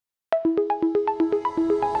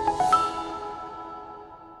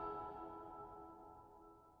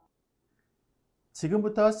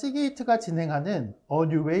지금부터 시게이트가 진행하는 A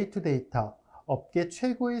New Way to Data, 업계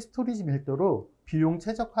최고의 스토리지 밀도로 비용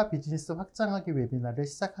최적화 비즈니스 확장하기 웨비나를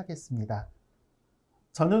시작하겠습니다.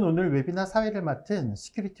 저는 오늘 웨비나 사회를 맡은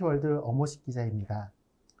시큐리티 월드 엄호식 기자입니다.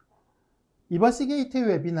 이번 시게이트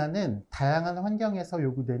웨비나는 다양한 환경에서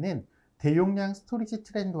요구되는 대용량 스토리지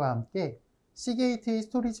트렌드와 함께 시게이트의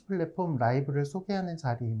스토리지 플랫폼 라이브를 소개하는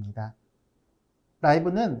자리입니다.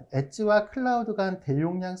 라이브는 엣지와 클라우드 간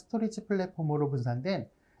대용량 스토리지 플랫폼으로 분산된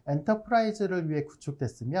엔터프라이즈를 위해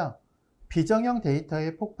구축됐으며 비정형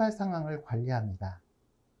데이터의 폭발 상황을 관리합니다.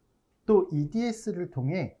 또 EDS를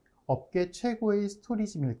통해 업계 최고의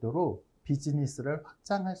스토리지 밀도로 비즈니스를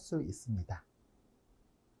확장할 수 있습니다.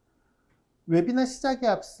 웨비나 시작에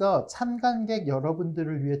앞서 참관객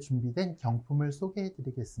여러분들을 위해 준비된 경품을 소개해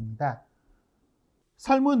드리겠습니다.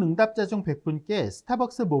 설문응답자 중 100분께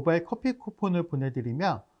스타벅스 모바일 커피 쿠폰을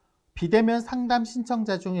보내드리며 비대면 상담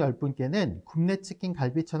신청자 중 10분께는 굽네치킨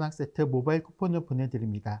갈비천왕 세트 모바일 쿠폰을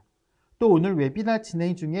보내드립니다. 또 오늘 웨비나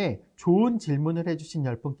진행 중에 좋은 질문을 해주신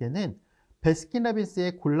 10분께는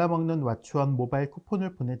베스킨라빈스의 골라먹는 왓츠원 모바일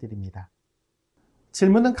쿠폰을 보내드립니다.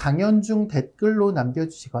 질문은 강연 중 댓글로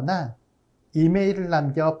남겨주시거나 이메일을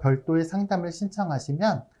남겨 별도의 상담을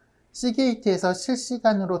신청하시면 시게이트에서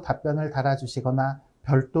실시간으로 답변을 달아주시거나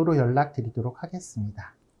별도로 연락드리도록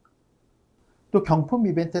하겠습니다. 또 경품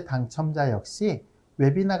이벤트 당첨자 역시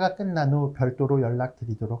웨비나가 끝난 후 별도로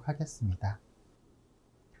연락드리도록 하겠습니다.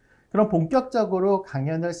 그럼 본격적으로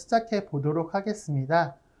강연을 시작해 보도록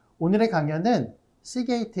하겠습니다. 오늘의 강연은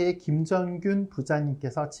시게이트의 김정균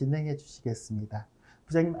부장님께서 진행해 주시겠습니다.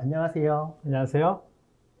 부장님 안녕하세요. 안녕하세요.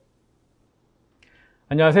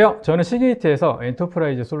 안녕하세요. 저는 시게이트에서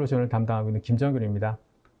엔터프라이즈 솔루션을 담당하고 있는 김정균입니다.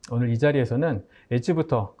 오늘 이 자리에서는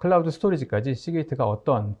엣지부터 클라우드 스토리지까지 시게이트가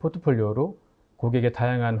어떤 포트폴리오로 고객의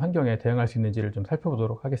다양한 환경에 대응할 수 있는지를 좀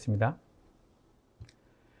살펴보도록 하겠습니다.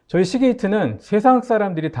 저희 시게이트는 세상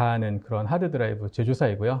사람들이 다 아는 그런 하드드라이브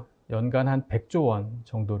제조사이고요. 연간 한 100조 원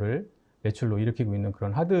정도를 매출로 일으키고 있는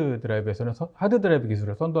그런 하드드라이브에서는 하드드라이브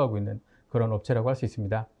기술을 선도하고 있는 그런 업체라고 할 수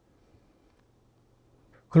있습니다.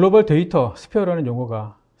 글로벌 데이터 스피어라는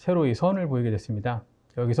용어가 새로이 선을 보이게 됐습니다.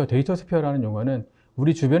 여기서 데이터 스피어라는 용어는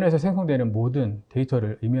우리 주변에서 생성되는 모든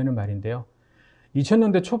데이터를 의미하는 말인데요.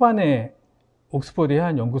 2000년대 초반에 옥스퍼드의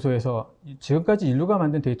한 연구소에서 지금까지 인류가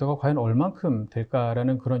만든 데이터가 과연 얼만큼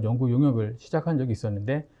될까라는 그런 연구 용역을 시작한 적이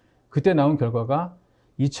있었는데, 그때 나온 결과가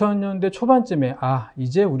 2000년대 초반쯤에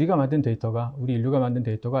이제 우리 인류가 만든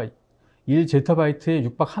데이터가 1제타바이트에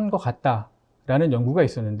육박한 것 같다라는 연구가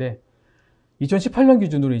있었는데, 2018년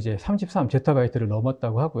기준으로 이제 33제타바이트를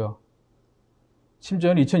넘었다고 하고요.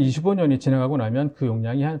 심지어는 2025년이 지나가고 나면 그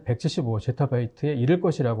용량이 한 175제타바이트에 이를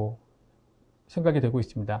것이라고 생각이 되고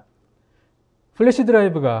있습니다. 플래시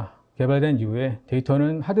드라이브가 개발된 이후에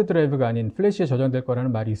데이터는 하드 드라이브가 아닌 플래시에 저장될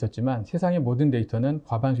거라는 말이 있었지만, 세상의 모든 데이터는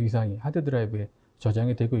과반수 이상이 하드 드라이브에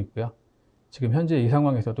저장이 되고 있고요. 지금 현재 이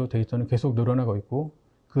상황에서도 데이터는 계속 늘어나고 있고,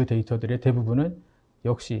 그 데이터들의 대부분은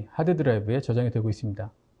역시 하드 드라이브에 저장이 되고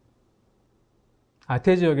있습니다.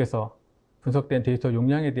 아태 지역에서 분석된 데이터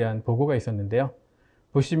용량에 대한 보고가 있었는데요.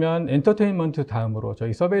 보시면 엔터테인먼트 다음으로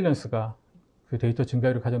저희 서베일런스가 그 데이터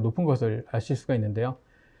증가율이 가장 높은 것을 아실 수가 있는데요.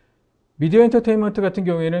 미디어 엔터테인먼트 같은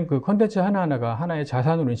경우에는 그 컨텐츠 하나하나가 하나의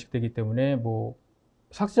자산으로 인식되기 때문에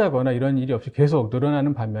삭제하거나 이런 일이 없이 계속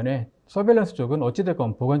늘어나는 반면에, 서베일런스 쪽은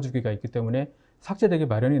어찌됐건 보관 주기가 있기 때문에 삭제되기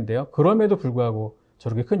마련인데요. 그럼에도 불구하고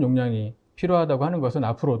저렇게 큰 용량이 필요하다고 하는 것은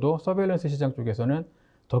앞으로도 서베일런스 시장 쪽에서는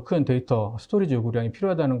더 큰 데이터 스토리지 요구량이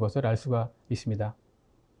필요하다는 것을 알 수가 있습니다.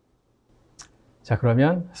 자,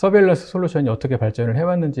 그러면 서베일런스 솔루션이 어떻게 발전을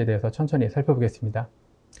해왔는지에 대해서 천천히 살펴보겠습니다.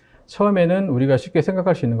 처음에는 우리가 쉽게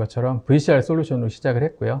생각할 수 있는 것처럼 VCR 솔루션으로 시작을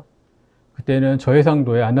했고요. 그때는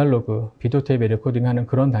저해상도의 아날로그 비디오 테이프에 레코딩하는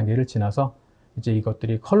그런 단계를 지나서 이제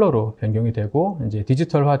이것들이 컬러로 변경이 되고 이제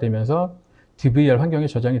디지털화 되면서 DVR 환경에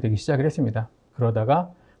저장이 되기 시작을 했습니다.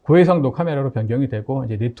 그러다가 고해상도 카메라로 변경이 되고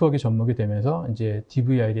이제 네트워크 접목이 되면서 이제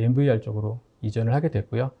DVR이 NVR 쪽으로 이전을 하게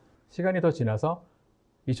됐고요. 시간이 더 지나서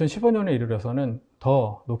 2015년에 이르러서는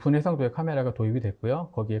더 높은 해상도의 카메라가 도입이 됐고요.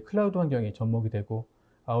 거기에 클라우드 환경이 접목이 되고,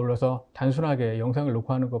 아울러서 단순하게 영상을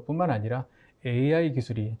녹화하는 것뿐만 아니라 AI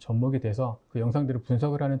기술이 접목이 돼서 그 영상들을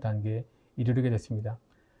분석을 하는 단계에 이르게 됐습니다.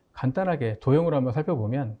 간단하게 도형으로 한번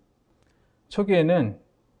살펴보면, 초기에는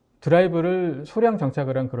드라이브를 소량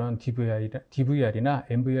장착을 한 그런 DVR이나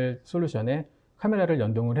NVR 솔루션에 카메라를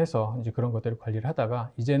연동을 해서 이제 그런 것들을 관리를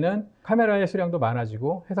하다가, 이제는 카메라의 수량도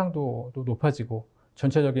많아지고 해상도도 높아지고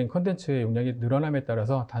전체적인 컨텐츠의 용량이 늘어남에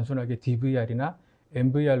따라서 단순하게 DVR이나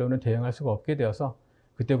NVR로는 대응할 수가 없게 되어서,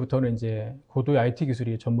 그때부터는 이제 고도의 IT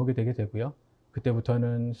기술이 접목이 되게 되고요.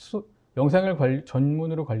 그때부터는 영상을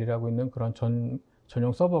전문으로 관리를 하고 있는 그런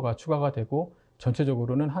전용 서버가 추가가 되고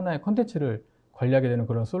전체적으로는 하나의 컨텐츠를 관리하게 되는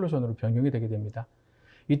그런 솔루션으로 변경이 되게 됩니다.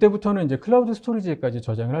 이때부터는 이제 클라우드 스토리지까지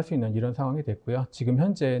저장을 할 수 있는 이런 상황이 됐고요. 지금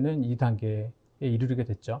현재는 이 단계에 이르게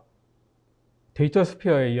됐죠. 데이터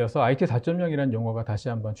스피어에 이어서 IT 4.0이라는 용어가 다시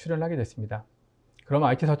한번 출현하게 됐습니다. 그럼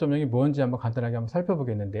IT 4.0이 뭔지 한번 간단하게 한번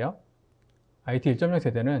살펴보겠는데요. IT 1.0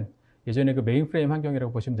 세대는 예전에 그 메인프레임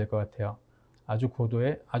환경이라고 보시면 될 것 같아요. 아주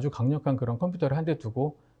고도의 아주 강력한 그런 컴퓨터를 한 대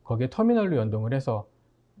두고 거기에 터미널로 연동을 해서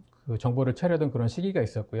그 정보를 처리하던 그런 시기가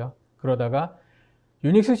있었고요. 그러다가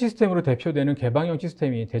유닉스 시스템으로 대표되는 개방형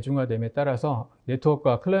시스템이 대중화됨에 따라서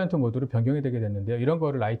네트워크와 클라이언트 모드로 변경이 되게 됐는데요. 이런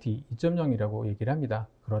거를 IT 2.0이라고 얘기를 합니다.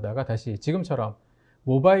 그러다가 다시 지금처럼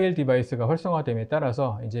모바일 디바이스가 활성화됨에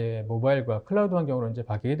따라서 이제 모바일과 클라우드 환경으로 이제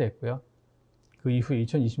바뀌게 됐고요. 그 이후에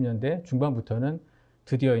 2020년대 중반부터는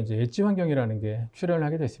드디어 이제 엣지 환경이라는 게 출현을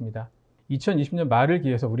하게 됐습니다. 2020년 말을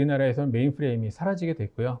기해서 우리나라에서는 메인프레임이 사라지게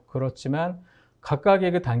됐고요. 그렇지만 각각의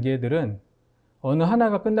그 단계들은 어느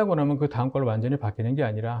하나가 끝나고 나면 그 다음 걸로 완전히 바뀌는 게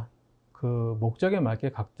아니라 그 목적에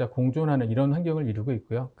맞게 각자 공존하는 이런 환경을 이루고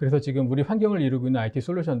있고요. 그래서 지금 우리 환경을 이루고 있는 IT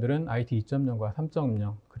솔루션들은 IT 2.0과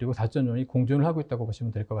 3.0 그리고 4.0이 공존을 하고 있다고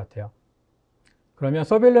보시면 될 것 같아요. 그러면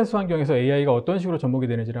서베일런스 환경에서 AI가 어떤 식으로 접목이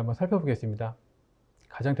되는지를 한번 살펴보겠습니다.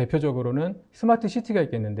 가장 대표적으로는 스마트 시티가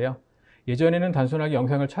있겠는데요. 예전에는 단순하게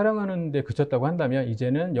영상을 촬영하는 데 그쳤다고 한다면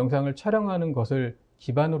이제는 영상을 촬영하는 것을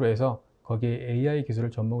기반으로 해서 거기에 AI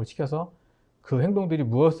기술을 접목을 시켜서 그 행동들이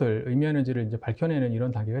무엇을 의미하는지를 이제 밝혀내는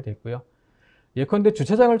이런 단계가 됐고요. 예컨대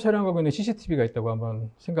주차장을 촬영하고 있는 CCTV가 있다고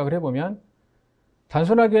한번 생각을 해보면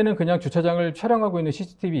단순하게는 그냥 주차장을 촬영하고 있는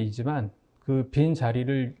CCTV이지만 그 빈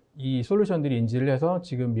자리를 이 솔루션들이 인지를 해서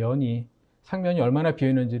지금 상면이 얼마나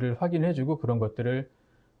비어있는지를 확인해주고 그런 것들을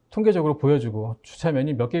통계적으로 보여주고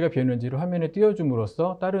주차면이 몇 개가 비어있는지를 화면에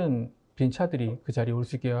띄워줌으로써 다른 빈 차들이 그 자리에 올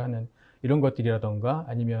수 있게 하는 이런 것들이라던가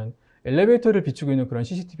아니면 엘리베이터를 비추고 있는 그런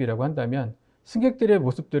CCTV라고 한다면 승객들의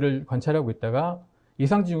모습들을 관찰하고 있다가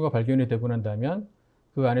이상 징후가 발견이 되고 난다면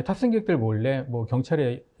그 안에 탑승객들 몰래 뭐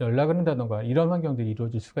경찰에 연락을 한다던가 이런 환경들이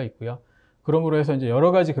이루어질 수가 있고요. 그러므로 해서 이제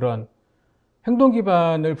여러 가지 그런 행동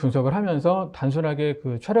기반을 분석을 하면서 단순하게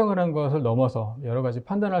그 촬영을 한 것을 넘어서 여러 가지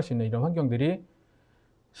판단할 수 있는 이런 환경들이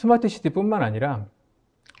스마트 시티뿐만 아니라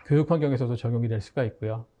교육 환경에서도 적용이 될 수가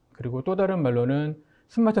있고요. 그리고 또 다른 말로는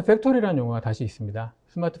스마트 팩토리라는 용어가 다시 있습니다.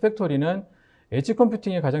 스마트 팩토리는 엣지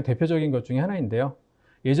컴퓨팅의 가장 대표적인 것 중에 하나인데요.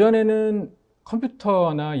 예전에는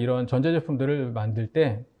컴퓨터나 이런 전자제품들을 만들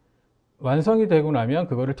때 완성이 되고 나면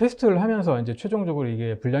그거를 테스트를 하면서 이제 최종적으로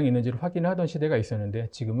이게 불량이 있는지를 확인하던 시대가 있었는데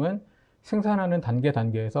지금은 생산하는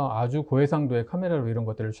단계에서 아주 고해상도의 카메라로 이런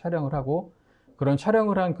것들을 촬영을 하고 그런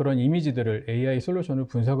촬영을 한 그런 이미지들을 AI 솔루션을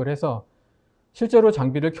분석을 해서 실제로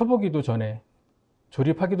장비를 켜보기도 전에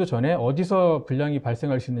조립하기도 전에 어디서 불량이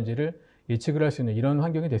발생할 수 있는지를 예측을 할 수 있는 이런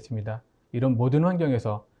환경이 됐습니다. 이런 모든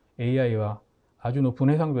환경에서 AI와 아주 높은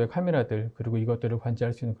해상도의 카메라들 그리고 이것들을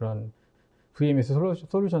관찰할 수 있는 그런 VMS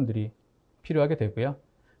솔루션들이 필요하게 되고요.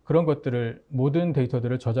 그런 것들을 모든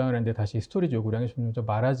데이터들을 저장하는 데 다시 스토리지 요구량이 점점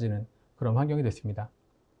많아지는 그런 환경이 됐습니다.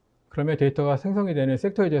 그러면 데이터가 생성이 되는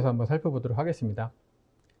섹터에 대해서 한번 살펴보도록 하겠습니다.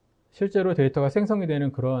 실제로 데이터가 생성이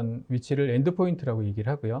되는 그런 위치를 엔드포인트라고 얘기를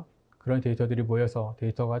하고요. 그런 데이터들이 모여서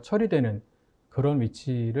데이터가 처리되는 그런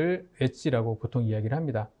위치를 엣지라고 보통 이야기를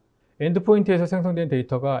합니다. 엔드포인트에서 생성된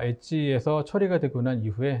데이터가 엣지에서 처리가 되고 난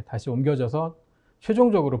이후에 다시 옮겨져서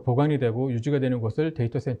최종적으로 보관이 되고 유지가 되는 곳을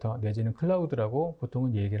데이터 센터 내지는 클라우드라고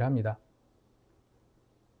보통은 얘기를 합니다.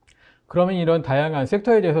 그러면 이런 다양한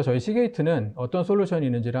섹터에 대해서 저희 시게이트는 어떤 솔루션이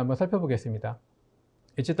있는지를 한번 살펴보겠습니다.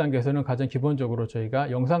 엣지 단계에서는 가장 기본적으로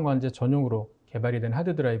저희가 영상 관제 전용으로 개발이 된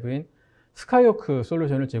하드 드라이브인 스카이워크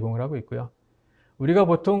솔루션을 제공을 하고 있고요. 우리가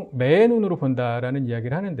보통 매의 눈으로 본다라는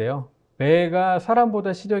이야기를 하는데요. 매가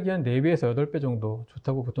사람보다 시력이 한 4배에서 8배 정도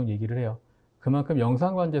좋다고 보통 얘기를 해요. 그만큼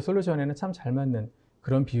영상 관제 솔루션에는 참 잘 맞는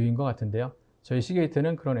그런 비유인 것 같은데요. 저희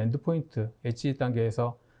시게이트는 그런 엔드포인트, 엣지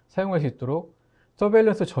단계에서 사용할 수 있도록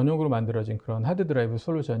서베일런스 전용으로 만들어진 그런 하드 드라이브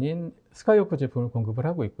솔루션인 스카이워크 제품을 공급을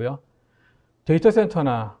하고 있고요. 데이터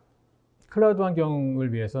센터나 클라우드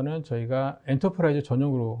환경을 위해서는 저희가 엔터프라이즈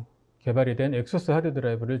전용으로 개발이 된 엑소스 하드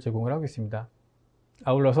드라이브를 제공을 하고 있습니다.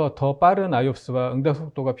 아울러서 더 빠른 IOPS와 응답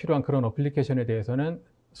속도가 필요한 그런 어플리케이션에 대해서는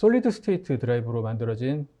솔리드 스테이트 드라이브로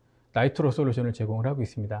만들어진 나이트로 솔루션을 제공을 하고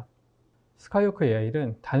있습니다. 스카이워크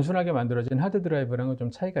AI는 단순하게 만들어진 하드 드라이브랑은 좀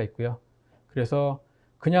차이가 있고요. 그래서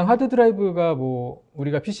그냥 하드 드라이브가 뭐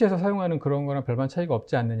우리가 PC에서 사용하는 그런 거랑 별반 차이가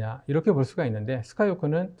없지 않느냐 이렇게 볼 수가 있는데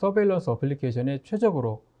스카이워크는 서베일런스 어플리케이션에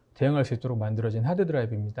최적으로 대응할 수 있도록 만들어진 하드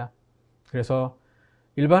드라이브입니다. 그래서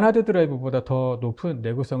일반 하드 드라이브보다 더 높은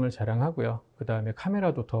내구성을 자랑하고요. 그 다음에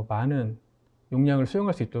카메라도 더 많은 용량을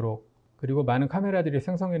수용할 수 있도록 그리고 많은 카메라들이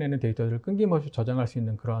생성해내는 데이터를 끊김없이 저장할 수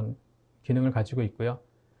있는 그런 기능을 가지고 있고요.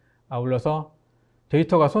 아울러서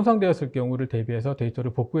데이터가 손상되었을 경우를 대비해서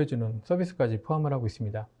데이터를 복구해주는 서비스까지 포함을 하고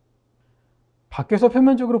있습니다. 밖에서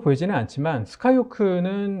표면적으로 보이지는 않지만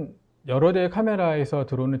스카이호크는 여러 대의 카메라에서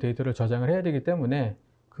들어오는 데이터를 저장을 해야 되기 때문에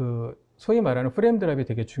그 소위 말하는 프레임 드라이브이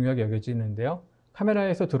되게 중요하게 여겨지는데요.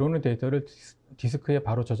 카메라에서 들어오는 데이터를 디스크에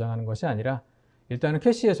바로 저장하는 것이 아니라 일단은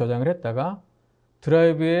캐시에 저장을 했다가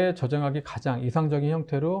드라이브에 저장하기 가장 이상적인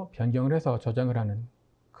형태로 변경을 해서 저장을 하는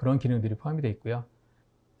그런 기능들이 포함이 되어 있고요.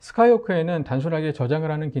 스카이호크에는 단순하게 저장을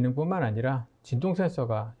하는 기능뿐만 아니라 진동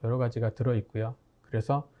센서가 여러 가지가 들어있고요.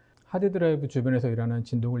 그래서 하드드라이브 주변에서 일어나는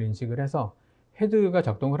진동을 인식을 해서 헤드가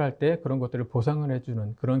작동을 할 때 그런 것들을 보상을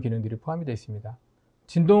해주는 그런 기능들이 포함이 되어 있습니다.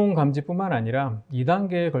 진동 감지뿐만 아니라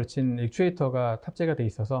 2단계에 걸친 액추에이터가 탑재가 되어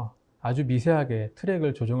있어서 아주 미세하게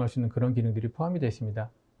트랙을 조정할 수 있는 그런 기능들이 포함이 되어 있습니다.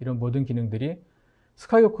 이런 모든 기능들이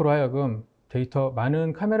스카이호크로 하여금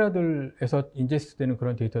많은 카메라들에서 인제스트되는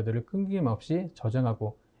그런 데이터들을 끊김없이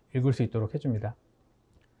저장하고 읽을 수 있도록 해줍니다.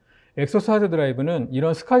 엑소스 하드드라이브는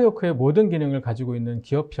이런 스카이호크의 모든 기능을 가지고 있는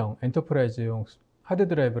기업형 엔터프라이즈용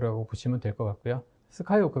하드드라이브라고 보시면 될 것 같고요.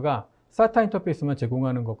 스카이호크가 SATA 인터페이스만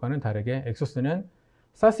제공하는 것과는 다르게 엑소스는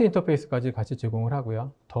사스 인터페이스까지 같이 제공을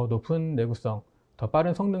하고요. 더 높은 내구성, 더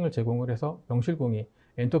빠른 성능을 제공을 해서 명실공히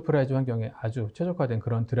엔터프라이즈 환경에 아주 최적화된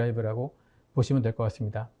그런 드라이브라고 보시면 될 것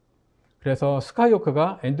같습니다. 그래서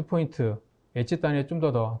스카이호크가 엔드포인트, 엣지 단에 좀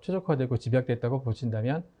더 최적화되고 집약됐다고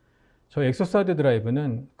보신다면 저희 엑소스 하드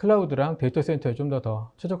드라이브는 클라우드랑 데이터 센터에 좀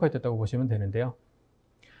더 최적화됐다고 보시면 되는데요.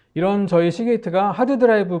 이런 저희 시게이트가 하드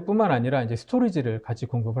드라이브 뿐만 아니라 이제 스토리지를 같이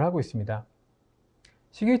공급을 하고 있습니다.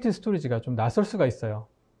 시게이트 스토리지가 좀 낯설 수가 있어요.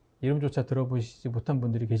 이름조차 들어보시지 못한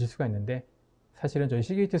분들이 계실 수가 있는데 사실은 저희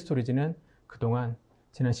시게이트 스토리지는 그동안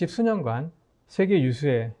지난 10수년간 세계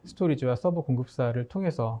유수의 스토리지와 서버 공급사를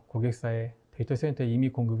통해서 고객사의 데이터 센터에 이미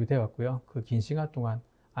공급이 되어 왔고요. 그 긴 시간 동안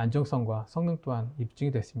안정성과 성능 또한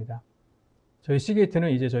입증이 됐습니다. 저희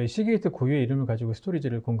시게이트는 이제 저희 시게이트 고유의 이름을 가지고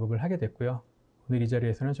스토리지를 공급을 하게 됐고요. 오늘 이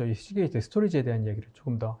자리에서는 저희 시게이트 스토리지에 대한 이야기를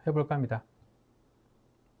조금 더 해볼까 합니다.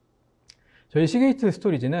 저희 시게이트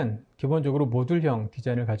스토리지는 기본적으로 모듈형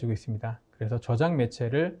디자인을 가지고 있습니다. 그래서 저장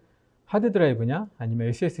매체를 하드드라이브냐 아니면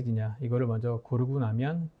SSD냐 이거를 먼저 고르고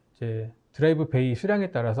나면 이제 드라이브 베이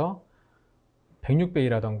수량에 따라서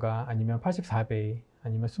 106베이라던가 아니면 84베이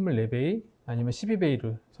아니면 24베이 아니면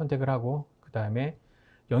 12베이를 선택을 하고 그 다음에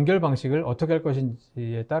연결 방식을 어떻게 할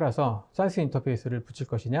것인지에 따라서 사스 인터페이스를 붙일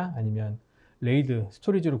것이냐 아니면 레이드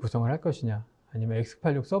스토리지로 구성을 할 것이냐 아니면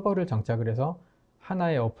x86 서버를 장착을 해서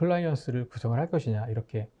하나의 어플라이언스를 구성을 할 것이냐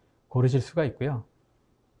이렇게 고르실 수가 있고요.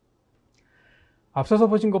 앞서서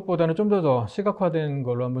보신 것보다는 좀 더 시각화된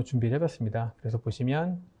걸로 한번 준비를 해봤습니다. 그래서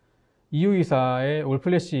보시면 EU24의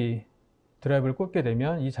올플래시 드라이브를 꽂게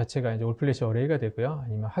되면 이 자체가 이제 올플래시 어레이가 되고요.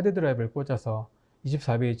 아니면 하드 드라이브를 꽂아서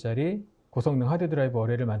 24베이짜리 고성능 하드 드라이브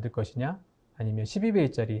어레이를 만들 것이냐 아니면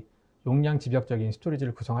 12베이짜리 용량 집약적인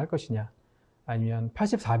스토리지를 구성할 것이냐 아니면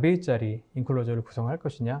 84베이짜리 인클로저를 구성할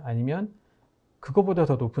것이냐 아니면 그거보다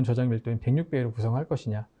더 높은 저장 밀도인 106베이로 구성할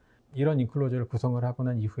것이냐 이런 인클로저를 구성을 하고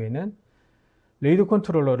난 이후에는 레이드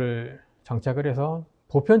컨트롤러를 장착을 해서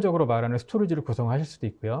보편적으로 말하는 스토리지를 구성하실 수도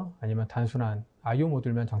있고요. 아니면 단순한 IO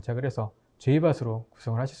모듈만 장착을 해서 JBus로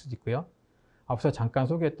구성을 하실 수도 있고요. 앞서 잠깐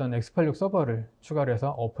소개했던 X86 서버를 추가를 해서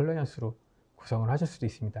어플라이언스로 구성을 하실 수도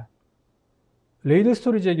있습니다. 레이드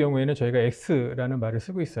스토리지의 경우에는 저희가 X라는 말을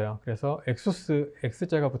쓰고 있어요. 그래서 엑소스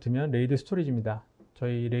X자가 붙으면 레이드 스토리지입니다.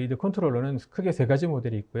 저희 레이드 컨트롤러는 크게 세 가지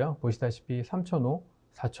모델이 있고요. 보시다시피 3005,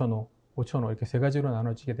 4005, 5005 이렇게 세 가지로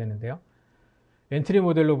나눠지게 되는데요. 엔트리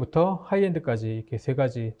모델로부터 하이엔드까지 이렇게 세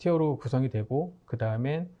가지 티어로 구성이 되고 그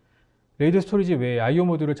다음에 레이드 스토리지 외에 IO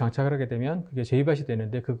모듈을 장착을 하게 되면 그게 JBus이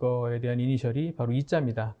되는데 그거에 대한 이니셜이 바로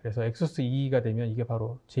E자입니다. 그래서 엑소스 2가 되면 이게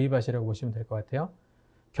바로 JBus이라고 보시면 될 것 같아요.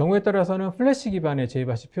 경우에 따라서는 플래시 기반의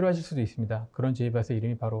JBus이 필요하실 수도 있습니다. 그런 JBus의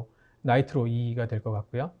이름이 바로 나이트로 2가 될 것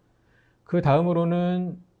같고요. 그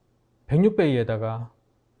다음으로는 106베이에다가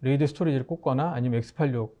레이드 스토리지를 꽂거나 아니면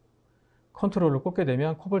X86 컨트롤을 꽂게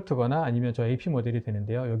되면 코볼트거나 아니면 저 AP 모델이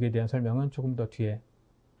되는데요. 여기에 대한 설명은 조금 더 뒤에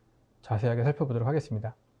자세하게 살펴보도록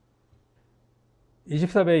하겠습니다.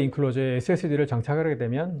 24베이 인클로저에 SSD를 장착하게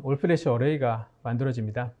되면 올플래시 어레이가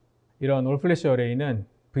만들어집니다. 이런 올플래시 어레이는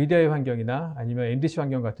VDI 환경이나 아니면 MDC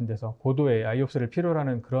환경 같은 데서 고도의 IOPS를 필요로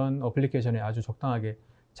하는 그런 어플리케이션에 아주 적당하게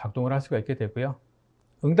작동을 할 수가 있게 되고요.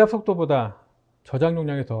 응답 속도보다 저장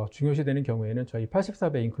용량이 더 중요시되는 경우에는 저희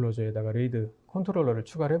 84베이 인클로저에다가 레이드 컨트롤러를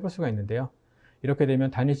추가를 해볼 수가 있는데요. 이렇게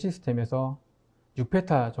되면 단위 시스템에서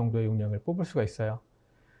 6페타 정도의 용량을 뽑을 수가 있어요.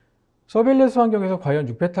 서베일런스 환경에서 과연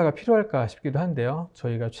 6베타가 필요할까 싶기도 한데요.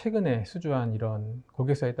 저희가 최근에 수주한 이런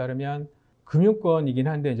고객사에 따르면 금융권이긴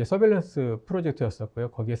한데 이제 서베일런스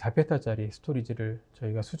프로젝트였었고요. 거기에 4베타짜리 스토리지를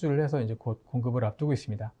저희가 수주를 해서 이제 곧 공급을 앞두고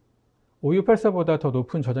있습니다. 5684보다 더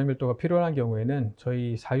높은 저장 밀도가 필요한 경우에는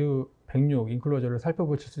저희 4616 인클로저를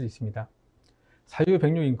살펴보실 수 있습니다.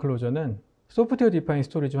 4616 인클로저는 소프트웨어 디파인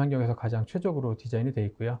스토리지 환경에서 가장 최적으로 디자인이 되어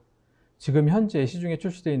있고요. 지금 현재 시중에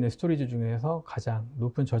출시되어 있는 스토리지 중에서 가장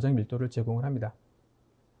높은 저장 밀도를 제공을 합니다.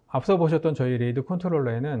 앞서 보셨던 저희 레이드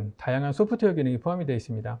컨트롤러에는 다양한 소프트웨어 기능이 포함이 되어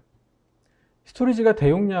있습니다. 스토리지가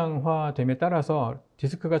대용량화됨에 따라서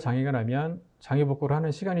디스크가 장애가 나면 장애 복구를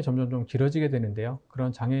하는 시간이 점점 좀 길어지게 되는데요.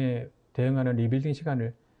 그런 장애에 대응하는 리빌딩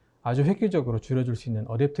시간을 아주 획기적으로 줄여줄 수 있는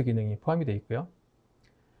어댑트 기능이 포함이 되어 있고요.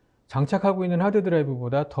 장착하고 있는 하드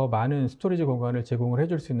드라이브보다 더 많은 스토리지 공간을 제공을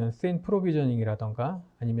해줄 수 있는 센 프로비저닝이라던가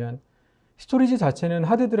아니면 스토리지 자체는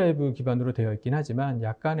하드 드라이브 기반으로 되어 있긴 하지만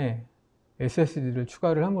약간의 SSD를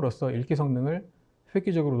추가를 함으로써 읽기 성능을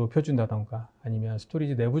획기적으로 높여준다던가 아니면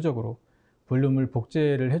스토리지 내부적으로 볼륨을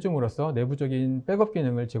복제를 해줌으로써 내부적인 백업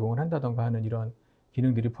기능을 제공을 한다던가 하는 이런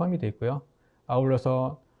기능들이 포함이 되어 있고요.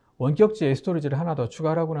 아울러서 원격지에 스토리지를 하나 더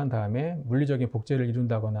추가하고 난 다음에 물리적인 복제를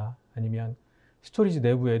이룬다거나 아니면 스토리지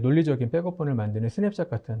내부에 논리적인 백업본을 만드는 스냅샷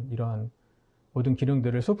같은 이런 모든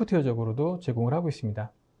기능들을 소프트웨어적으로도 제공을 하고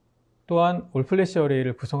있습니다. 또한 올플래시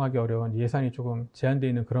어레이를 구성하기 어려운 예산이 조금 제한되어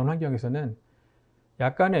있는 그런 환경에서는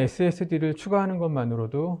약간의 SSD를 추가하는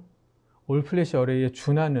것만으로도 올플래시 어레이에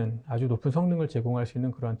준하는 아주 높은 성능을 제공할 수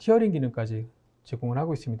있는 그런 티어링 기능까지 제공을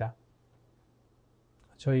하고 있습니다.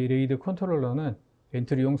 저희 레이드 컨트롤러는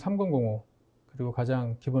엔트리용 3005 그리고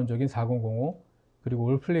가장 기본적인 4005 그리고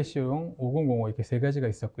올플래시용 5005 이렇게 세 가지가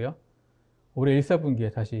있었고요. 올해 1,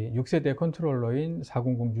 4분기에 다시 6세대 컨트롤러인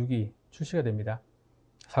 4006이 출시가 됩니다.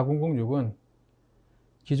 4006은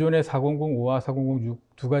기존의 4005와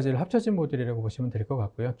 4006 두 가지를 합쳐진 모델이라고 보시면 될 것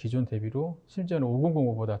같고요. 기존 대비로 심지어는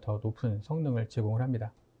 5005보다 더 높은 성능을 제공을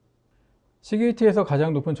합니다. 시게이트에서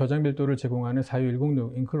가장 높은 저장 밀도를 제공하는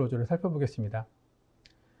 46106 인클로저를 살펴보겠습니다.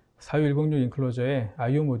 46106 인클로저에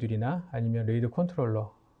I/O 모듈이나 아니면 레이드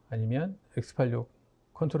컨트롤러 아니면 X86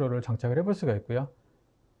 컨트롤러를 장착을 해볼 수가 있고요.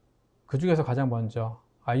 그 중에서 가장 먼저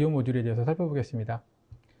I/O 모듈에 대해서 살펴보겠습니다.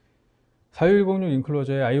 46106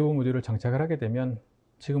 인클로저에 I/O 모듈을 장착을 하게 되면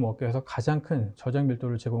지금 업계에서 가장 큰 저장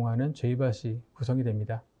밀도를 제공하는 J밭이 구성이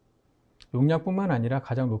됩니다. 용량뿐만 아니라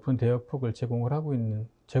가장 높은 대역폭을 제공을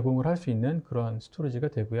할 수 있는 그런 스토리지가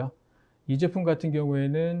되고요. 이 제품 같은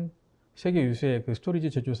경우에는 세계 유수의 그 스토리지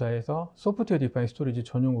제조사에서 소프트웨어 디파인 스토리지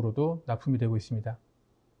전용으로도 납품이 되고 있습니다.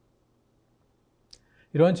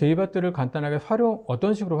 이런 J밭들을 간단하게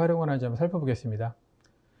어떤 식으로 활용을 하는지 한번 살펴보겠습니다.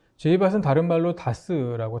 J밭은 다른 말로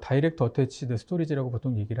DAS라고 다이렉트 어태치드 스토리지라고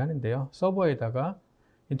보통 얘기를 하는데요. 서버에다가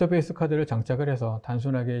인터페이스 카드를 장착을 해서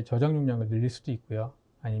단순하게 저장 용량을 늘릴 수도 있고요.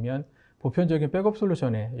 아니면 보편적인 백업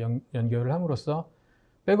솔루션에 연결을 함으로써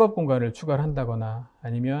백업 공간을 추가를 한다거나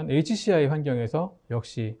아니면 HCI 환경에서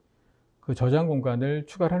역시 그 저장 공간을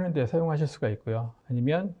추가를 하는 데 사용하실 수가 있고요.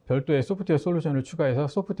 아니면 별도의 소프트웨어 솔루션을 추가해서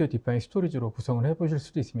소프트웨어 디파인 스토리지로 구성을 해 보실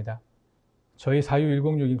수도 있습니다. 저희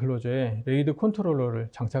 46106 인클로저에 레이드 컨트롤러를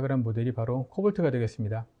장착을 한 모델이 바로 코볼트가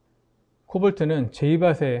되겠습니다. 코볼트는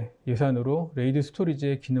J밭의 예산으로 레이드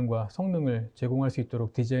스토리지의 기능과 성능을 제공할 수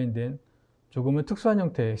있도록 디자인된 조금은 특수한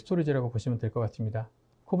형태의 스토리지라고 보시면 될 것 같습니다.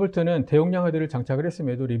 코볼트는 대용량 하드를 장착을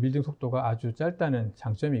했음에도 리빌딩 속도가 아주 짧다는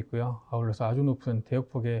장점이 있고요. 아울러서 아주 높은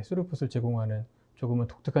대역폭의 스루풋을 제공하는 조금은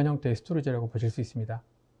독특한 형태의 스토리지라고 보실 수 있습니다.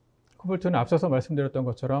 코볼트는 앞서서 말씀드렸던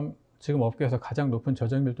것처럼 지금 업계에서 가장 높은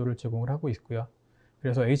저장 밀도를 제공을 하고 있고요.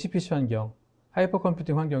 그래서 HPC 환경, 하이퍼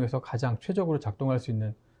컴퓨팅 환경에서 가장 최적으로 작동할 수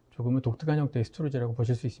있는 조금은 독특한 형태의 스토리지라고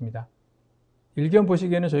보실 수 있습니다. 일견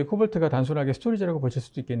보시기에는 저희 코볼트가 단순하게 스토리지라고 보실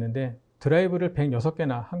수도 있겠는데 드라이브를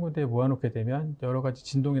 106개나 한 군데에 모아놓게 되면 여러 가지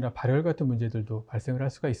진동이나 발열 같은 문제들도 발생을 할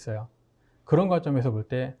수가 있어요. 그런 관점에서 볼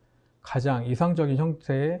때 가장 이상적인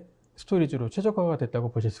형태의 스토리지로 최적화가 됐다고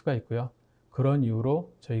보실 수가 있고요. 그런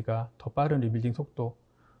이유로 저희가 더 빠른 리빌딩 속도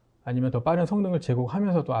아니면 더 빠른 성능을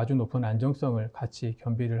제공하면서도 아주 높은 안정성을 같이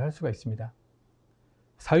겸비를 할 수가 있습니다.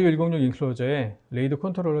 46106 인클로저에 레이드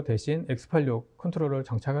컨트롤러 대신 X86 컨트롤러를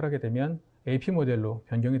장착을 하게 되면 AP 모델로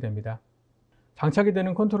변경이 됩니다. 장착이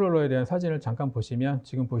되는 컨트롤러에 대한 사진을 잠깐 보시면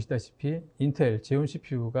지금 보시다시피 인텔 제온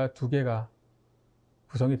CPU가 2개가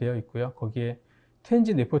구성이 되어 있고요. 거기에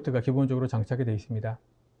 10G 네포트가 기본적으로 장착이 되어 있습니다.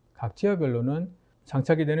 각 티어별로는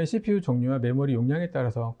장착이 되는 CPU 종류와 메모리 용량에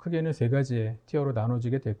따라서 크게는 3가지의 티어로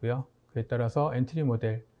나눠지게 되고요. 그에 따라서 엔트리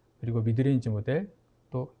모델, 그리고 미드레인지 모델,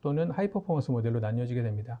 또는 하이퍼포먼스 모델로 나뉘어지게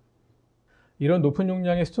됩니다. 이런 높은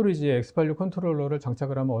용량의 스토리지에 X86 컨트롤러를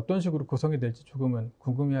장착을 하면 어떤 식으로 구성이 될지 조금은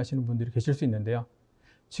궁금해 하시는 분들이 계실 수 있는데요.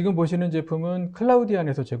 지금 보시는 제품은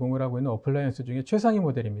클라우디안에서 제공을 하고 있는 어플라이언스 중에 최상위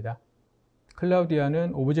모델입니다.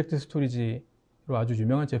 클라우디안은 오브젝트 스토리지로 아주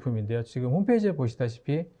유명한 제품인데요. 지금 홈페이지에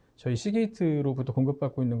보시다시피 저희 씨게이트로부터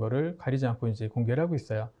공급받고 있는 것을 가리지 않고 이제 공개를 하고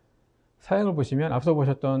있어요. 사양을 보시면 앞서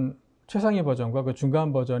보셨던 최상위 버전과 그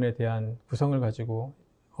중간 버전에 대한 구성을 가지고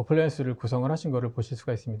어플라이언스를 구성을 하신 것을 보실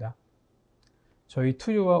수가 있습니다. 저희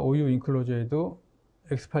 2U와 5U 인클로저에도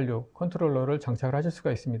X86 컨트롤러를 장착을 하실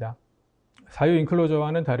수가 있습니다. 4U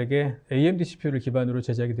인클로저와는 다르게 AMD CPU를 기반으로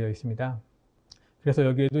제작이 되어 있습니다. 그래서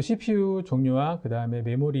여기에도 CPU 종류와 그 다음에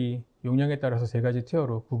메모리 용량에 따라서 세 가지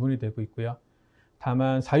티어로 구분이 되고 있고요.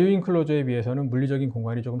 다만 4U 인클로저에 비해서는 물리적인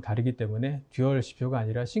공간이 조금 다르기 때문에 듀얼 CPU가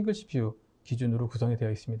아니라 싱글 CPU 기준으로 구성이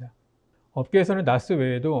되어 있습니다. 업계에서는 NAS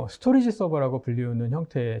외에도 스토리지 서버라고 불리우는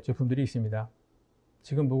형태의 제품들이 있습니다.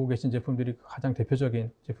 지금 보고 계신 제품들이 가장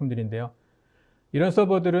대표적인 제품들인데요. 이런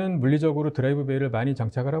서버들은 물리적으로 드라이브 베이를 많이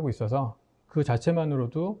장착을 하고 있어서 그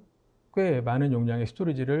자체만으로도 꽤 많은 용량의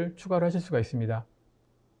스토리지를 추가를 하실 수가 있습니다.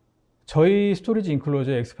 저희 스토리지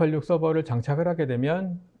인클로저 X86 서버를 장착을 하게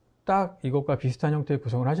되면 딱 이것과 비슷한 형태의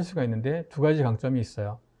구성을 하실 수가 있는데 두 가지 강점이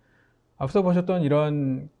있어요. 앞서 보셨던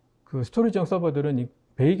이런 그 스토리지형 서버들은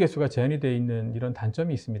베이 개수가 제한이 되어 있는 이런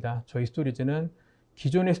단점이 있습니다. 저희 스토리지는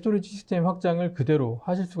기존의 스토리지 시스템 확장을 그대로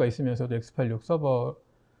하실 수가 있으면서도 X86 서버,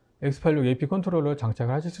 X86 AP 컨트롤러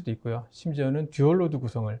장착을 하실 수도 있고요. 심지어는 듀얼로드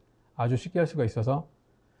구성을 아주 쉽게 할 수가 있어서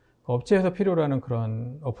업체에서 필요로 하는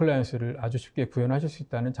그런 어플라이언스를 아주 쉽게 구현하실 수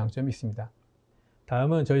있다는 장점이 있습니다.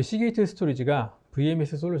 다음은 저희 시게이트 스토리지가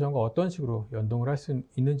VMS 솔루션과 어떤 식으로 연동을 할 수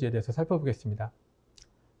있는지에 대해서 살펴보겠습니다.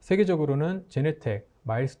 세계적으로는 제네텍,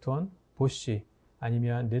 마일스톤, 보쉬,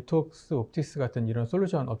 아니면 네트워크 옵티스 같은 이런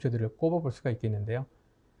솔루션 업체들을 꼽아볼 수가 있겠는데요.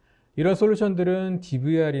 이런 솔루션들은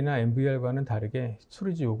DVR이나 MVR과는 다르게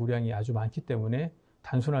스토리지 요구량이 아주 많기 때문에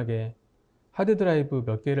단순하게 하드 드라이브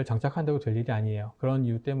몇 개를 장착한다고 될 일이 아니에요. 그런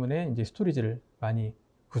이유 때문에 이제 스토리지를 많이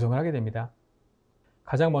구성을 하게 됩니다.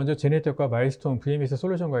 가장 먼저 제네텍과 마일스톤 VMS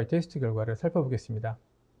솔루션과의 테스트 결과를 살펴보겠습니다.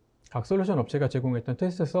 각 솔루션 업체가 제공했던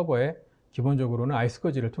테스트 서버에 기본적으로는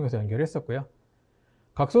아이스커지를 통해서 연결했었고요.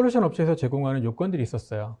 각 솔루션 업체에서 제공하는 요건들이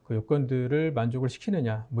있었어요. 그 요건들을 만족을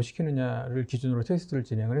시키느냐, 못 시키느냐를 기준으로 테스트를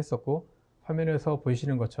진행을 했었고, 화면에서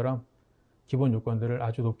보시는 것처럼 기본 요건들을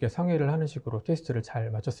아주 높게 상회를 하는 식으로 테스트를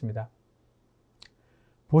잘 마쳤습니다.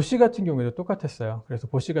 보쉬 같은 경우에도 똑같았어요. 그래서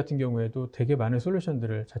보쉬 같은 경우에도 되게 많은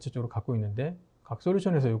솔루션들을 자체적으로 갖고 있는데 각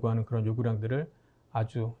솔루션에서 요구하는 그런 요구량들을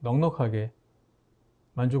아주 넉넉하게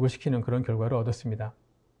만족을 시키는 그런 결과를 얻었습니다.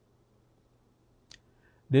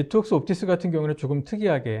 네트워크 옵티스 같은 경우는 조금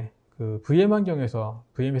특이하게 그 VM 환경에서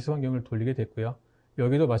VMS 환경을 돌리게 됐고요.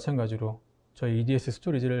 여기도 마찬가지로 저희 EDS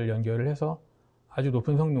스토리지를 연결을 해서 아주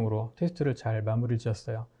높은 성능으로 테스트를 잘 마무리를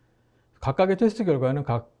지었어요. 각각의 테스트 결과는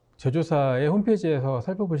각 제조사의 홈페이지에서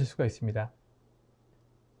살펴보실 수가 있습니다.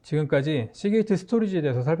 지금까지 시게이트 스토리지에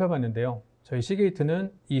대해서 살펴봤는데요. 저희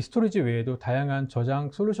시게이트는 이 스토리지 외에도 다양한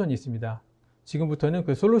저장 솔루션이 있습니다. 지금부터는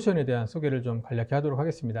그 솔루션에 대한 소개를 좀 간략히 하도록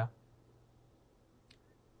하겠습니다.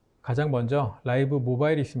 가장 먼저 라이브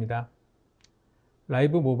모바일이 있습니다.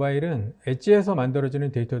 라이브 모바일은 엣지에서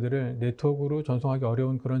만들어지는 데이터들을 네트워크로 전송하기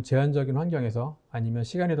어려운 그런 제한적인 환경에서 아니면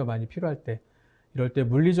시간이 더 많이 필요할 때 이럴 때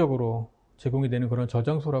물리적으로 제공이 되는 그런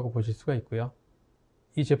저장소라고 보실 수가 있고요.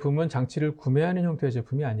 이 제품은 장치를 구매하는 형태의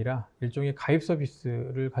제품이 아니라 일종의 가입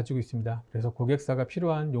서비스를 가지고 있습니다. 그래서 고객사가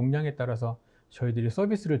필요한 용량에 따라서 저희들이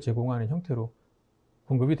서비스를 제공하는 형태로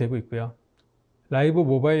공급이 되고 있고요. 라이브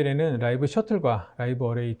모바일에는 라이브 셔틀과 라이브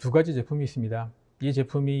어레이 두 가지 제품이 있습니다. 이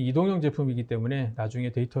제품이 이동형 제품이기 때문에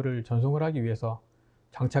나중에 데이터를 전송을 하기 위해서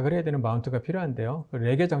장착을 해야 되는 마운트가 필요한데요.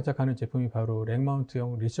 렉에 장착하는 제품이 바로 렉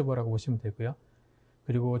마운트형 리시버라고 보시면 되고요.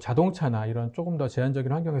 그리고 자동차나 이런 조금 더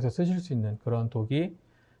제한적인 환경에서 쓰실 수 있는 그런 독이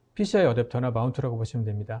PCI 어댑터나 마운트라고 보시면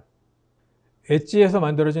됩니다. 엣지에서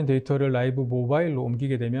만들어진 데이터를 라이브 모바일로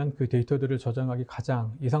옮기게 되면 그 데이터들을 저장하기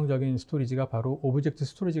가장 이상적인 스토리지가 바로 오브젝트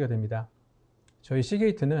스토리지가 됩니다. 저희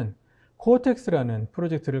시게이트는 코어텍스라는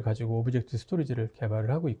프로젝트를 가지고 오브젝트 스토리지를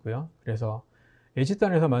개발을 하고 있고요. 그래서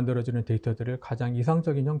엣지단에서 만들어지는 데이터들을 가장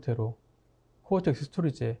이상적인 형태로 코어텍스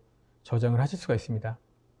스토리지에 저장을 하실 수가 있습니다.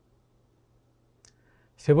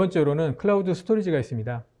 세 번째로는 클라우드 스토리지가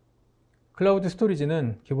있습니다. 클라우드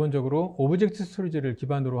스토리지는 기본적으로 오브젝트 스토리지를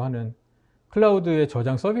기반으로 하는 클라우드의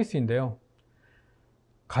저장 서비스인데요.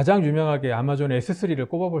 가장 유명하게 아마존 S3를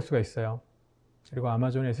꼽아볼 수가 있어요. 그리고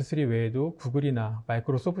아마존 S3 외에도 구글이나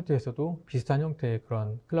마이크로소프트에서도 비슷한 형태의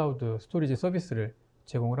그런 클라우드 스토리지 서비스를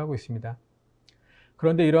제공을 하고 있습니다.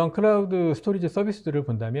 그런데 이러한 클라우드 스토리지 서비스들을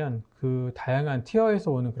본다면 그 다양한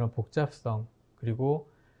티어에서 오는 그런 복잡성, 그리고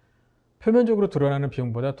표면적으로 드러나는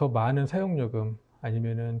비용보다 더 많은 사용요금,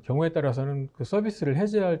 아니면은 경우에 따라서는 그 서비스를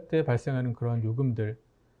해제할 때 발생하는 그런 요금들,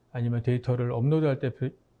 아니면 데이터를 업로드할 때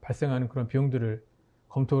발생하는 그런 비용들을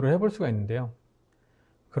검토를 해볼 수가 있는데요.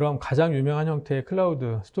 그럼 가장 유명한 형태의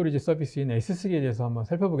클라우드 스토리지 서비스인 S3에 대해서 한번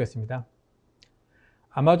살펴보겠습니다.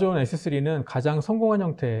 아마존 S3는 가장 성공한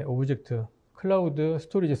형태의 오브젝트 클라우드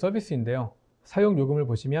스토리지 서비스인데요. 사용 요금을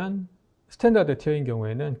보시면 스탠다드 티어인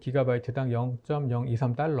경우에는 기가바이트당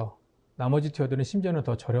 0.023달러, 나머지 티어들은 심지어는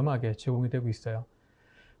더 저렴하게 제공이 되고 있어요.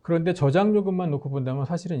 그런데 저장 요금만 놓고 본다면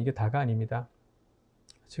사실은 이게 다가 아닙니다.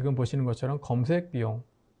 지금 보시는 것처럼 검색 비용,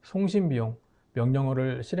 송신 비용,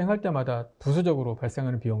 명령어를 실행할 때마다 부수적으로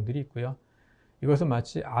발생하는 비용들이 있고요. 이것은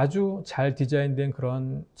마치 아주 잘 디자인된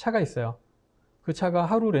그런 차가 있어요. 그 차가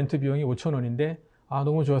하루 렌트 비용이 5,000원인데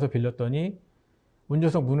너무 좋아서 빌렸더니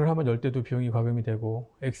운전석 문을 한번 열 때도 비용이 과금이 되고,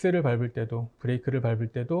 엑셀을 밟을 때도, 브레이크를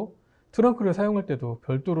밟을 때도, 트렁크를 사용할 때도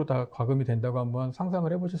별도로 다 과금이 된다고 한번 상상을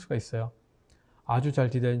해보실 수가 있어요. 아주 잘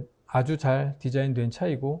디자인된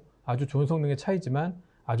차이고 아주 좋은 성능의 차이지만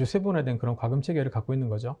아주 세분화된 그런 과금 체계를 갖고 있는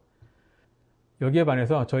거죠. 여기에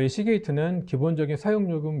반해서 저희 시게이트는 기본적인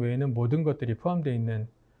사용요금 외에는 모든 것들이 포함되어 있는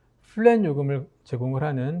플랫 요금을 제공을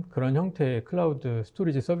하는 그런 형태의 클라우드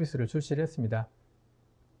스토리지 서비스를 출시를 했습니다.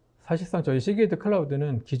 사실상 저희 시게이트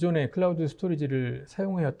클라우드는 기존의 클라우드 스토리지를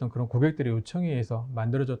사용해왔던 그런 고객들의 요청에 의해서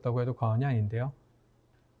만들어졌다고 해도 과언이 아닌데요.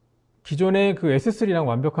 기존의 그 S3랑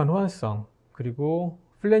완벽한 호환성, 그리고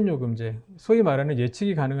플랫 요금제, 소위 말하는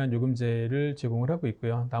예측이 가능한 요금제를 제공을 하고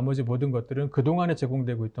있고요. 나머지 모든 것들은 그동안에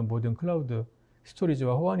제공되고 있던 모든 클라우드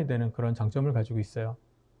스토리지와 호환이 되는 그런 장점을 가지고 있어요.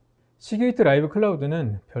 시게이트 라이브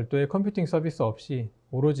클라우드는 별도의 컴퓨팅 서비스 없이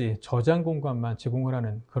오로지 저장 공간만 제공을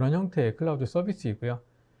하는 그런 형태의 클라우드 서비스이고요.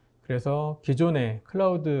 그래서 기존의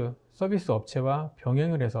클라우드 서비스 업체와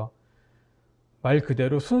병행을 해서 말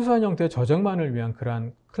그대로 순수한 형태의 저장만을 위한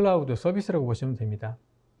그러한 클라우드 서비스라고 보시면 됩니다.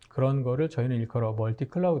 그런 거를 저희는 일컬어 멀티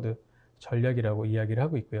클라우드 전략이라고 이야기를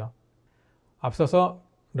하고 있고요. 앞서서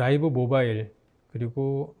라이브 모바일,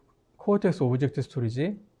 그리고 코어텍스 오브젝트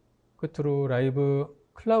스토리지, 끝으로 라이브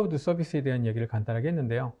클라우드 서비스에 대한 얘기를 간단하게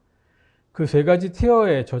했는데요. 그 세 가지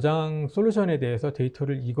티어의 저장 솔루션에 대해서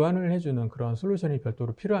데이터를 이관을 해주는 그런 솔루션이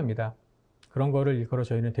별도로 필요합니다. 그런 거를 일컬어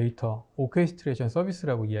저희는 데이터 오케스트레이션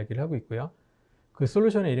서비스라고 이야기를 하고 있고요. 그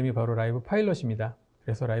솔루션의 이름이 바로 라이브 파일럿입니다.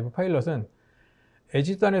 그래서 라이브 파일럿은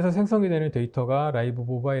엣지단에서 생성이 되는 데이터가 라이브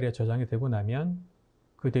모바일에 저장이 되고 나면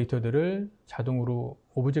그 데이터들을 자동으로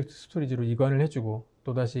오브젝트 스토리지로 이관을 해주고,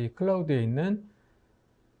 또다시 클라우드에 있는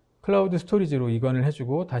클라우드 스토리지로 이관을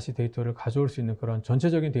해주고 다시 데이터를 가져올 수 있는 그런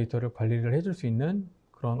전체적인 데이터를 관리를 해줄 수 있는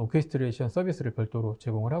그런 오케스트레이션 서비스를 별도로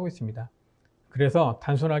제공을 하고 있습니다. 그래서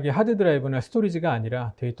단순하게 하드 드라이브나 스토리지가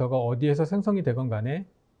아니라 데이터가 어디에서 생성이 되건 간에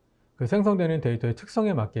그 생성되는 데이터의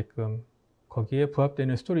특성에 맞게끔 거기에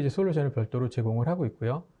부합되는 스토리지 솔루션을 별도로 제공을 하고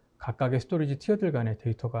있고요. 각각의 스토리지 티어들 간의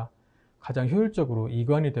데이터가 가장 효율적으로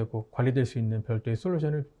이관이 되고 관리될 수 있는 별도의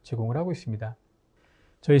솔루션을 제공을 하고 있습니다.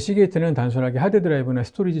 저희 시게이트는 단순하게 하드드라이브나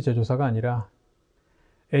스토리지 제조사가 아니라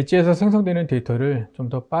엣지에서 생성되는 데이터를 좀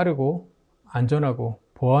더 빠르고 안전하고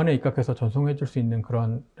보안에 입각해서 전송해 줄 수 있는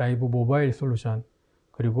그런 라이브 모바일 솔루션,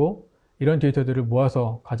 그리고 이런 데이터들을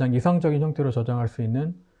모아서 가장 이상적인 형태로 저장할 수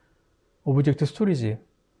있는 오브젝트 스토리지,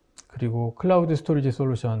 그리고 클라우드 스토리지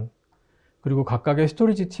솔루션, 그리고 각각의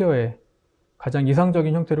스토리지 티어에 가장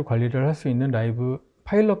이상적인 형태로 관리를 할 수 있는 라이브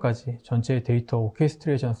파일럿까지 전체의 데이터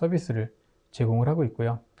오케스트레이션 서비스를 제공을 하고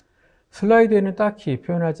있고요. 슬라이드에는 딱히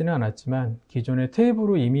표현하지는 않았지만 기존의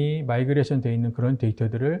테이블로 이미 마이그레이션 되어 있는 그런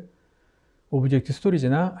데이터들을 오브젝트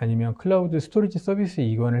스토리지나 아니면 클라우드 스토리지 서비스에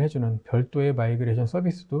이관을 해주는 별도의 마이그레이션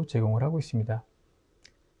서비스도 제공을 하고 있습니다.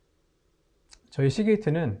 저희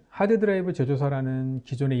시게이트는 하드드라이브 제조사라는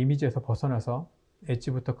기존의 이미지에서 벗어나서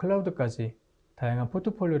엣지부터 클라우드까지 다양한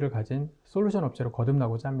포트폴리오를 가진 솔루션 업체로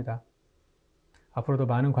거듭나고자 합니다. 앞으로도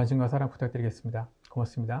많은 관심과 사랑 부탁드리겠습니다.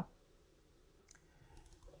 고맙습니다.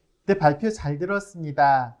 네, 발표 잘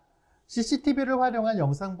들었습니다. CCTV를 활용한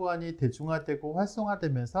영상 보안이 대중화되고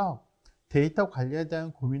활성화되면서 데이터 관리에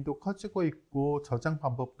대한 고민도 커지고 있고 저장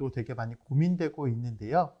방법도 되게 많이 고민되고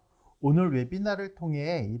있는데요. 오늘 웨비나를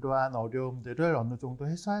통해 이러한 어려움들을 어느 정도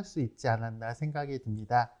해소할 수 있지 않았나 생각이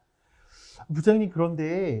듭니다. 부장님,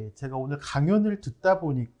 그런데 제가 오늘 강연을 듣다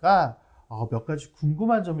보니까 몇 가지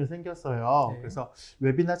궁금한 점이 생겼어요. 네. 그래서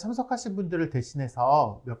웨비나 참석하신 분들을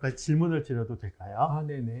대신해서 몇 가지 질문을 드려도 될까요?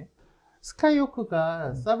 네네.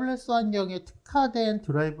 스카이호크가 서블레스 환경에 특화된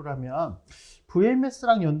드라이브라면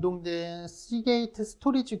VMS랑 연동된 시게이트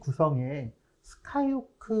스토리지 구성에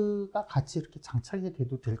스카이호크가 같이 이렇게 장착이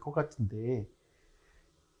돼도 될 것 같은데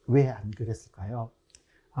왜 안 그랬을까요?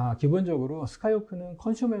 기본적으로 스카이호크는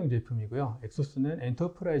컨슈머용 제품이고요. 엑소스는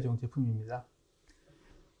엔터프라이즈용 제품입니다.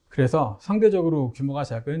 그래서 상대적으로 규모가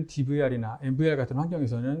작은 DVR이나 MVR 같은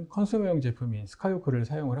환경에서는 컨슈머용 제품인 스카이워크를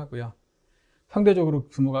사용을 하고요. 상대적으로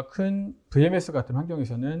규모가 큰 VMS 같은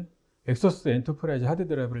환경에서는 엑소스 엔터프라이즈 하드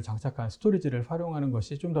드라이브를 장착한 스토리지를 활용하는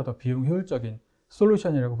것이 좀 더 비용 효율적인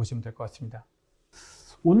솔루션이라고 보시면 될 것 같습니다.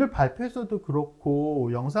 오늘 발표에서도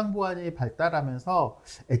그렇고 영상 보안이 발달하면서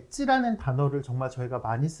엣지라는 단어를 정말 저희가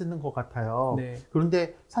많이 쓰는 것 같아요. 네.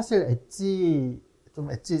 그런데 사실 엣지,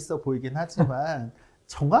 좀 엣지 있어 보이긴 하지만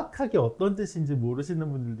정확하게 어떤 뜻인지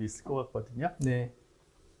모르시는 분들도 있을 것 같거든요. 네.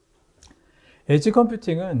 엣지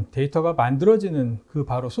컴퓨팅은 데이터가 만들어지는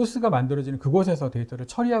바로 소스가 만들어지는 그곳에서 데이터를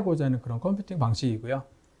처리하고자 하는 그런 컴퓨팅 방식이고요.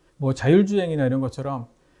 뭐 자율주행이나 이런 것처럼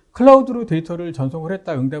클라우드로 데이터를 전송을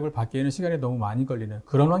했다 응답을 받기에는 시간이 너무 많이 걸리는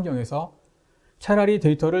그런 환경에서 차라리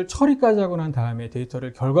데이터를 처리까지 하고 난 다음에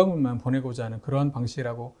데이터를 결과물만 보내고자 하는 그런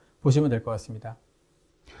방식이라고 보시면 될 것 같습니다.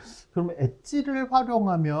 그러면 엣지를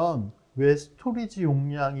활용하면 왜 스토리지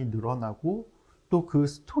용량이 늘어나고 또 그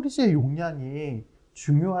스토리지의 용량이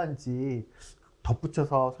중요한지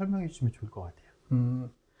덧붙여서 설명해 주시면 좋을 것 같아요.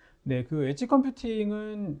 네, 그 엣지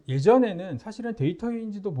컴퓨팅은 예전에는 사실은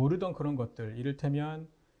데이터인지도 모르던 그런 것들, 이를테면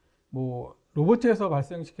뭐 로봇에서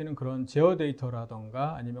발생시키는 그런 제어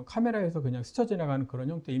데이터라던가 아니면 카메라에서 그냥 스쳐 지나가는 그런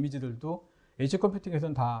형태의 이미지들도 엣지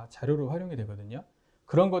컴퓨팅에서는 다 자료로 활용이 되거든요.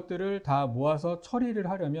 그런 것들을 다 모아서 처리를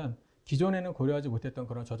하려면 기존에는 고려하지 못했던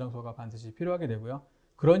그런 저장소가 반드시 필요하게 되고요.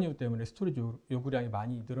 그런 이유 때문에 스토리지 요구량이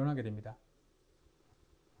많이 늘어나게 됩니다.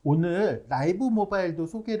 오늘 라이브 모바일도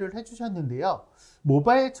소개를 해주셨는데요.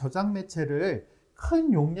 모바일 저장 매체를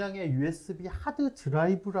큰 용량의 USB 하드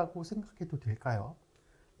드라이브라고 생각해도 될까요?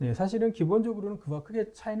 네, 사실은 기본적으로는 그와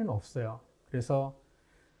크게 차이는 없어요. 그래서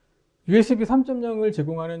USB 3.0을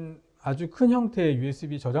제공하는 아주 큰 형태의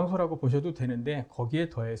USB 저장소라고 보셔도 되는데 거기에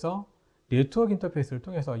더해서 네트워크 인터페이스를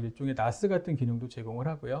통해서 일종의 NAS 같은 기능도 제공을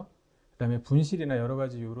하고요. 그 다음에 분실이나 여러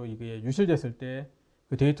가지 이유로 이게 유실됐을 때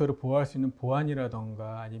그 데이터를 보호할 수 있는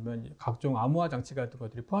보안이라던가 아니면 각종 암호화 장치 같은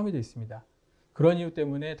것들이 포함이 되어 있습니다. 그런 이유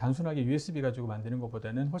때문에 단순하게 USB 가지고 만드는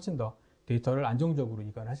것보다는 훨씬 더 데이터를 안정적으로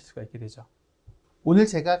이관하실 수가 있게 되죠. 오늘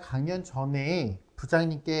제가 강연 전에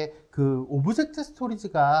부장님께 그 오브젝트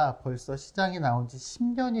스토리지가 벌써 시장에 나온 지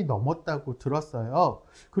 10년이 넘었다고 들었어요.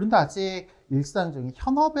 그런데 아직 일상적인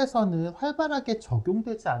현업에서는 활발하게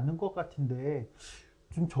적용되지 않는 것 같은데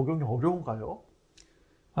좀 적용이 어려운가요?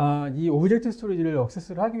 이 오브젝트 스토리지를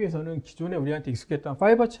액세스를 하기 위해서는 기존에 우리한테 익숙했던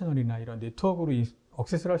파이버 채널이나 이런 네트워크로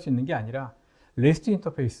액세스를 할 수 있는 게 아니라 레스트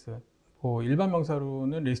인터페이스, 일반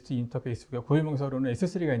명사로는 레스트 인터페이스고요. 고유 명사로는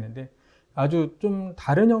SS3가 있는데 아주 좀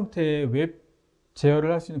다른 형태의 웹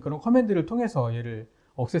제어를 할 수 있는 그런 커맨드를 통해서 얘를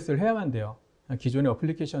액세스를 해야만 돼요. 기존의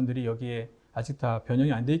어플리케이션들이 여기에 아직 다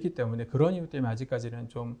변형이 안 돼 있기 때문에 그런 이유 때문에 아직까지는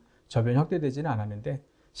좀 저변 확대되지는 않았는데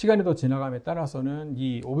시간이 더 지나감에 따라서는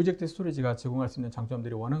이 오브젝트 스토리지가 제공할 수 있는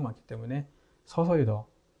장점들이 워낙 많기 때문에 서서히 더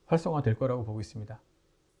활성화될 거라고 보고 있습니다.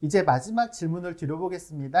 이제 마지막 질문을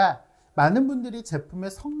드려보겠습니다. 많은 분들이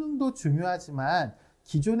제품의 성능도 중요하지만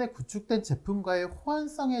기존에 구축된 제품과의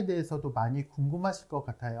호환성에 대해서도 많이 궁금하실 것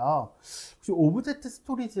같아요. 혹시 오브젝트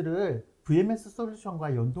스토리지를 VMS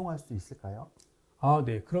솔루션과 연동할 수 있을까요?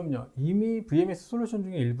 네, 그럼요. 이미 VMS 솔루션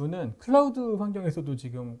중에 일부는 클라우드 환경에서도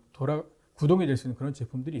지금 구동이 될 수 있는 그런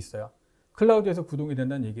제품들이 있어요. 클라우드에서 구동이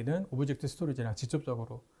된다는 얘기는 오브젝트 스토리지랑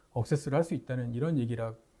직접적으로 액세스를 할 수 있다는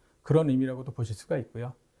그런 의미라고도 보실 수가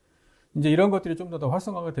있고요. 이제 이런 것들이 좀 더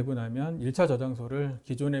활성화가 되고 나면 1차 저장소를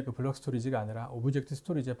기존의 그 블록 스토리지가 아니라 오브젝트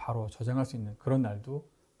스토리지에 바로 저장할 수 있는 그런 날도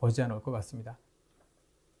머지않아 올 것 같습니다.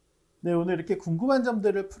 네, 오늘 이렇게 궁금한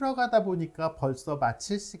점들을 풀어가다 보니까 벌써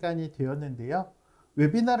마칠 시간이 되었는데요.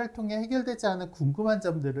 웨비나를 통해 해결되지 않은 궁금한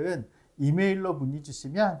점들은 이메일로 문의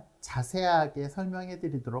주시면 자세하게 설명해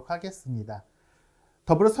드리도록 하겠습니다.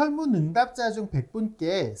 더불어 설문 응답자 중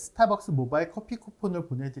 100분께 스타벅스 모바일 커피 쿠폰을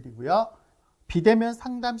보내드리고요. 비대면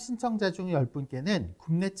상담 신청자 중 10분께는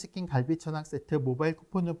굽네 치킨 갈비천왕 세트 모바일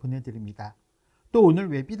쿠폰을 보내드립니다. 또 오늘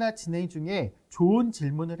웨비나 진행 중에 좋은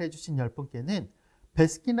질문을 해주신 10분께는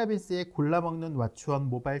베스킨라빈스의 골라먹는 와추원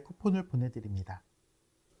모바일 쿠폰을 보내드립니다.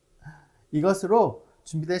 이것으로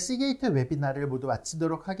준비된 씨게이트 웨비나를 모두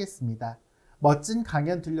마치도록 하겠습니다. 멋진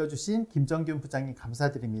강연 들려주신 김정균 부장님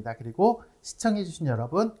감사드립니다. 그리고 시청해주신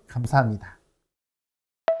여러분 감사합니다.